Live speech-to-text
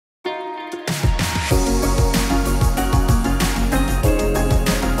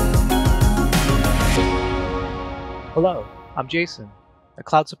Hello, I'm Jason, a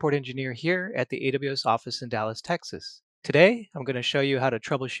cloud support engineer here at the AWS office in Dallas, Texas. Today, I'm going to show you how to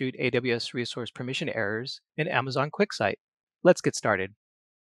troubleshoot AWS resource permission errors in Amazon QuickSight. Let's get started.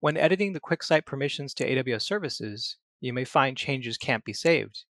 When editing the QuickSight permissions to AWS services, you may find changes can't be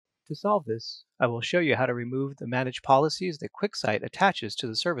saved. To solve this, I will show you how to remove the managed policies that QuickSight attaches to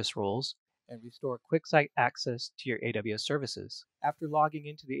the service roles and restore QuickSight access to your AWS services. After logging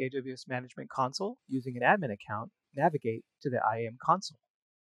into the AWS Management Console using an admin account, navigate to the IAM console.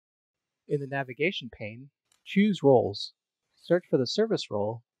 In the navigation pane, choose Roles. Search for the service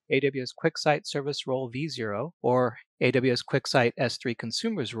role AWS QuickSight Service Role v0 or AWS QuickSight S3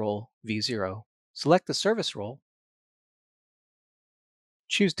 Consumers Role v0. Select the service role,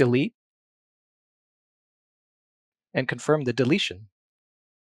 choose Delete, and confirm the deletion.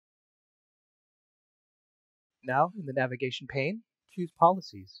 Now, in the navigation pane, choose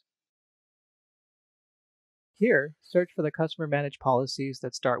Policies. Here, search for the customer managed policies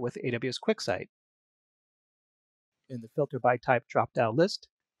that start with AWS QuickSight. In the Filter by Type drop-down list,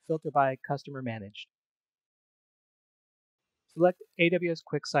 filter by Customer Managed. Select AWS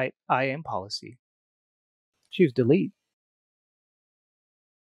QuickSight IAM policy. Choose Delete,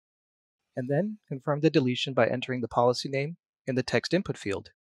 and then confirm the deletion by entering the policy name in the text input field.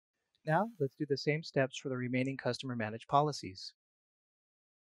 Now, let's do the same steps for the remaining customer managed policies.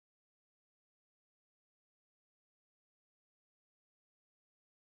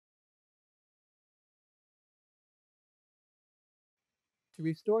 To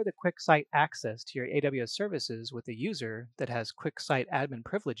restore the QuickSight access to your AWS services with a user that has QuickSight admin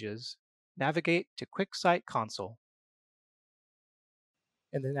privileges, navigate to QuickSight Console.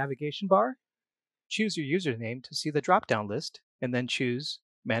 In the navigation bar, choose your username to see the drop-down list, and then choose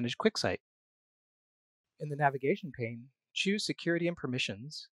Manage QuickSight. In the navigation pane, choose Security and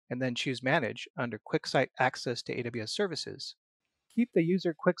Permissions, and then choose Manage under QuickSight Access to AWS Services. Keep the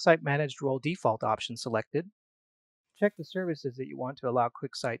User QuickSight Managed Role default option selected. Check the services that you want to allow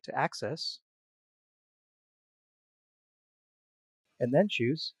QuickSight to access, and then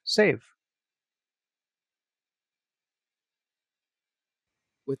choose Save.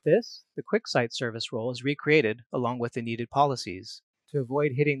 With this, the QuickSight service role is recreated along with the needed policies. To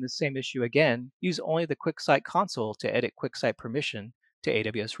avoid hitting the same issue again, use only the QuickSight console to edit QuickSight permission to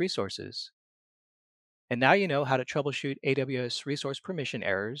AWS resources. And now you know how to troubleshoot AWS resource permission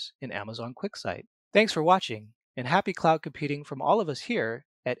errors in Amazon QuickSight. Thanks for watching, and happy cloud computing from all of us here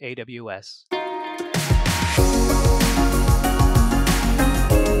at AWS.